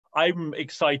I'm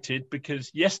excited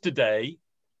because yesterday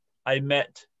I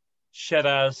met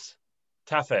Sheraz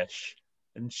Tafesh,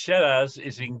 and Sheraz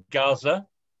is in Gaza.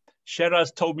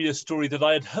 Sheraz told me a story that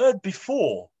I had heard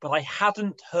before, but I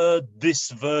hadn't heard this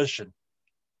version.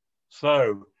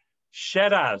 So,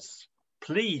 Sheraz,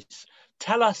 please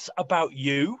tell us about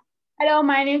you. Hello,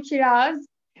 my name is Sheraz.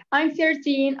 I'm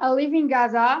 13. I live in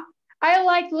Gaza. I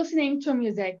like listening to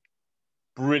music.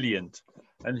 Brilliant.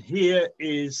 And here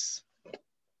is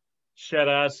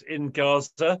Sheraz in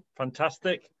Gaza.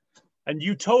 Fantastic. And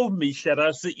you told me,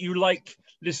 Sheraz, that you like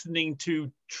listening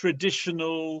to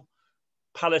traditional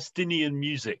Palestinian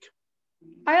music.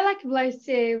 I like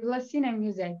Palestinian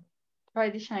music,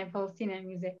 traditional Palestinian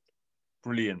music.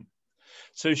 Brilliant.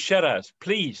 So, Sheraz,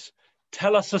 please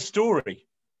tell us a story.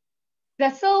 The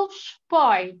Selfish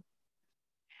Boy.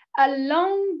 A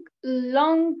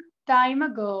long time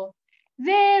ago,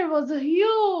 there was a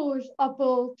huge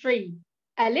apple tree.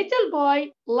 A little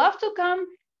boy loved to come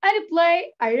and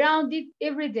play around it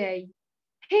every day.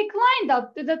 He climbed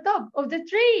up to the top of the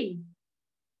tree,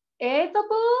 ate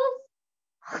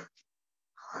apples,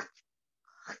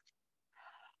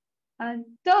 and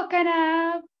took a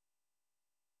nap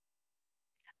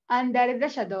under the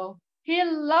shadow. He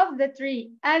loved the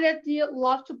tree, and the tree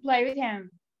loved to play with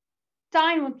him.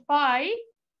 Time went by.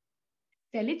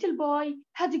 The little boy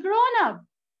had grown up,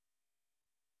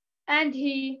 and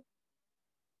he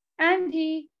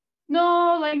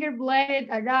no longer played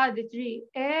around the tree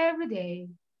every day.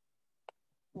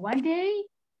 One day,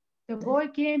 the boy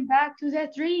came back to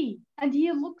the tree, and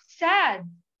he looked sad.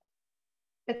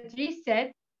 The tree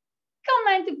said, "Come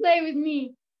and play with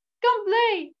me. Come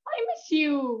play. I miss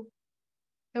you."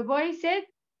 The boy said,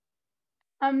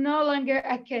 "I'm no longer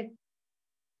a kid.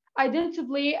 I don't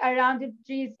play around the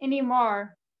trees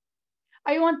anymore.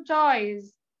 I want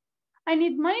toys. I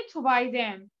need money to buy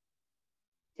them."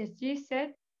 The tree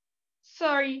said,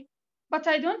 "Sorry, but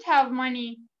I don't have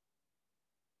money.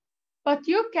 But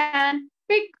you can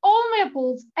pick all my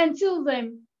apples and sell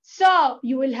them, so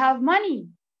you will have money."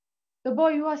 The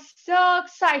boy was so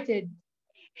excited.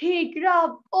 He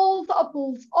grabbed all the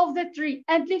apples off the tree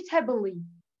and lived happily.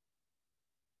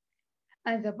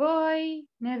 And the boy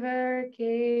never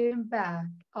came back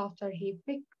after he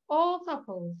picked all the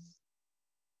apples.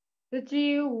 The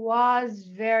tree was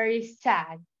very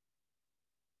sad.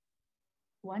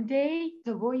 One day,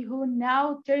 the boy who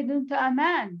now turned into a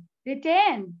man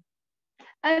returned,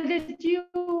 and the tree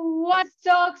was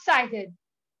so excited.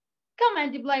 "Come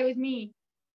and play with me.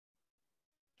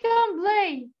 Come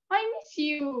play. I miss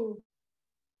you."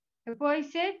 The boy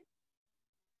said,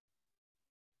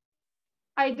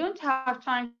 "I don't have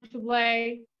time to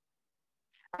play.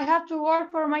 I have to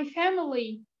work for my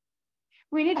family.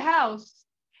 We need a house.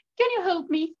 Can you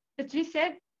help me?" The tree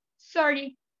said,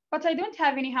 "Sorry, but I don't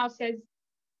have any houses.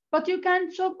 But you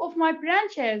can chop off my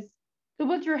branches to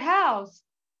build your house."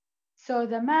 So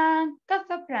the man cut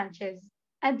the branches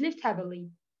and lived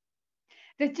happily.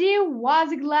 The tree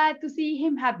was glad to see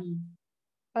him happy,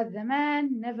 but the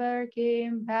man never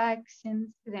came back since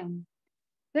then.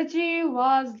 The tree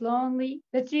was lonely.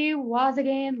 The tree was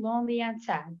again lonely and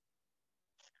sad.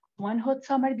 One hot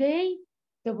summer day,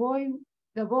 the boy,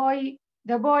 the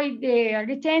boy there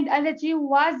returned, and the tree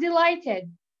was delighted.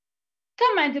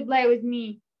 "Come and play with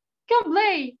me. Come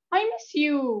play. I miss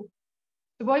you."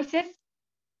 The boy says,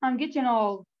 "I'm getting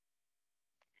old.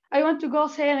 I want to go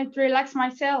sailing to relax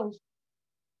myself.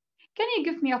 Can you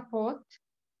give me a boat,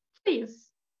 please?"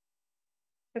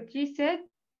 The tree said,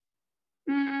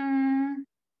 "Mm,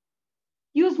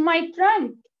 use my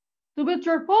trunk to build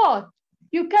your boat.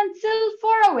 You can sail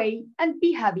far away and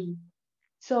be happy."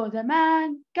 So the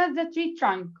man cut the tree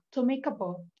trunk to make a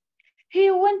boat.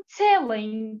 He went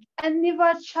sailing and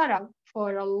never shut up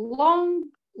for a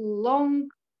long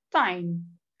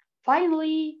time.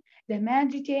 Finally, the man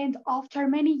returned after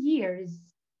many years.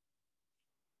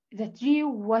 The tree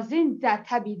wasn't that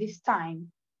happy this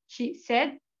time. She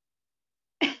said,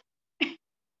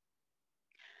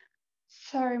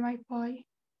 "Sorry, my boy,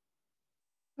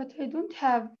 but I don't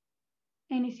have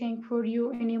anything for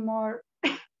you anymore.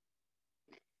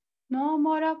 No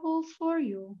more apples for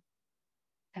you."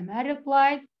 The man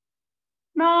replied,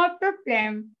 "No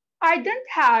problem. I don't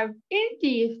have any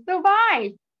teeth to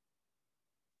bite."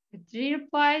 The tree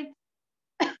replied,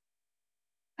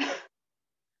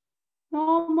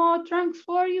 "No more trunks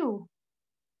for you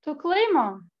to climb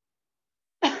on.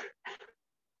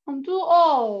 I'm too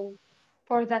old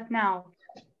for that now.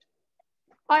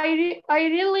 I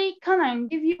really can't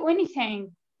give you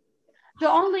anything. The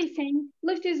only thing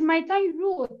left is my tiny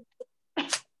root."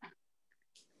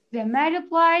 The man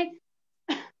replied,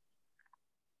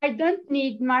 I don't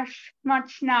need much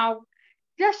now.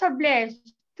 Just a place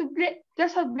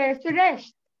just a place to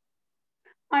rest.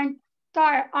 I'm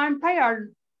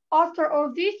tired after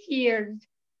all these years.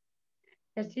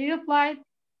 The tree replied,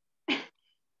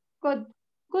 good,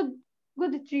 good,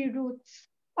 good tree roots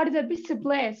are the best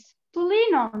place to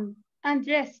lean on and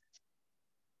rest.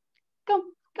 Come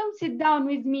sit down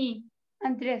with me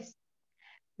and rest.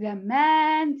 The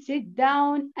man sat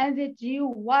down and the tree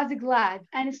was glad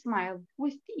and smiled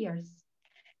with tears.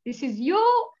 This is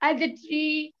you and the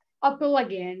tree apple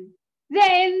again.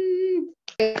 Then,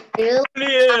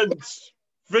 Brilliant,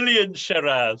 brilliant,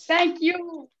 Sheraz. thank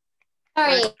you.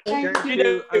 Sorry. Thank You you.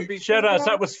 know, Sheraz,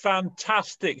 that was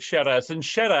fantastic, Sheraz. And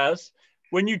Sheraz,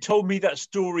 when you told me that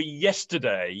story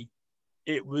yesterday,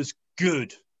 it was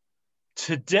good.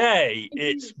 Today,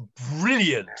 it's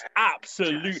brilliant,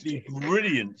 absolutely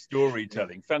brilliant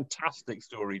storytelling, fantastic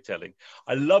storytelling.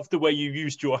 I love the way you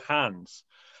used your hands.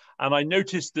 And I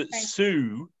noticed that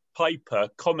Sue Piper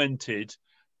commented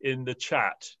in the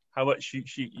chat how much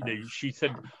she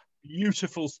said,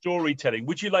 beautiful storytelling.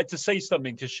 Would you like to say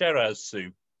something to Sheraz,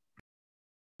 Sue?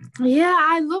 Yeah,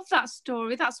 I love that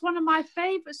story. That's one of my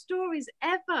favourite stories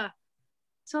ever.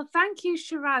 So thank you,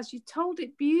 Sheraz. You told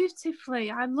it beautifully.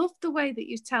 I love the way that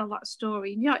you tell that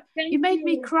story. You made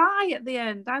me cry at the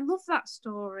end. I love that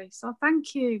story. So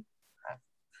thank you.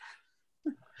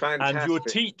 Fantastic. And your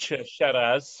teacher,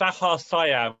 Sheraz, Sahar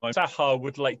Siam, Sahar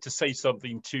would like to say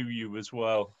something to you as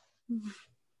well.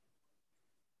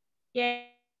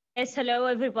 Yes, hello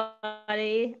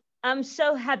everybody. I'm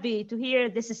so happy to hear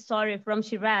this story from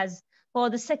Sheraz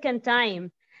for the second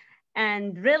time.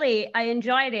 And really, I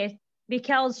enjoyed it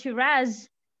because Sheraz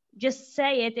just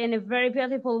say it in a very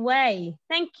beautiful way.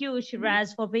 Thank you,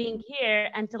 Sheraz, for being here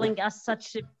and telling us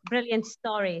such a brilliant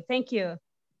story. Thank you.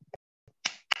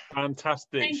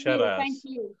 Fantastic, Sheraz. Thank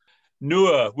you.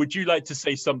 Noor, would you like to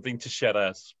say something to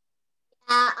Sheraz?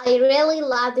 I really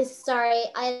love this story,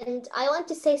 and I want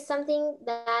to say something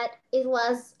that it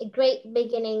was a great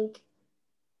beginning.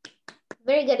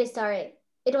 Very good story.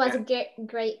 It was a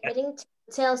great beginning to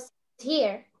tell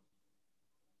here.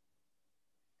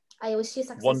 I wish you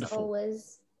success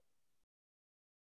always.